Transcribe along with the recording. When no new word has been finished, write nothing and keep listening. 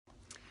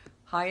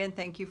Hi, and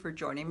thank you for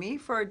joining me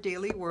for our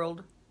daily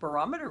world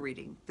barometer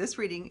reading. This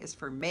reading is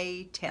for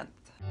May 10th.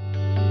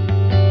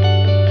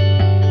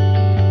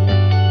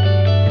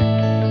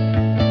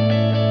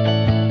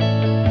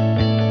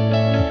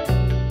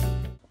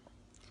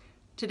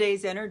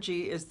 Today's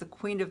energy is the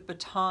Queen of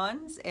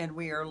Batons, and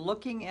we are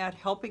looking at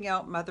helping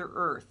out Mother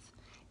Earth.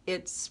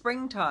 It's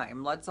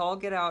springtime. Let's all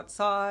get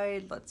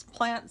outside. Let's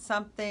plant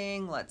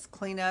something. Let's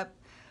clean up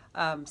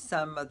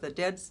some of the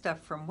dead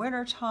stuff from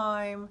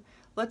wintertime.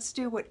 Let's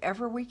do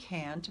whatever we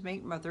can to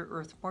make Mother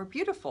Earth more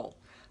beautiful.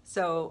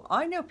 So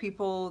I know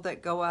people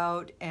that go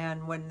out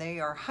and when they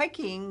are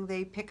hiking,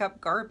 they pick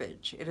up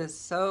garbage. It is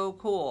so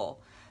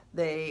cool.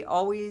 They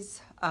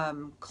always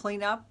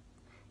clean up,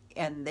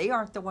 and they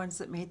aren't the ones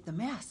that made the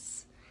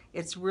mess.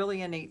 It's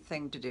really a neat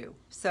thing to do.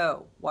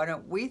 So why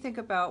don't we think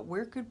about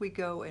where could we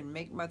go and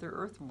make Mother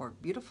Earth more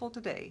beautiful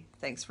today?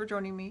 Thanks for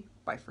joining me.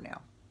 Bye for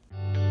now.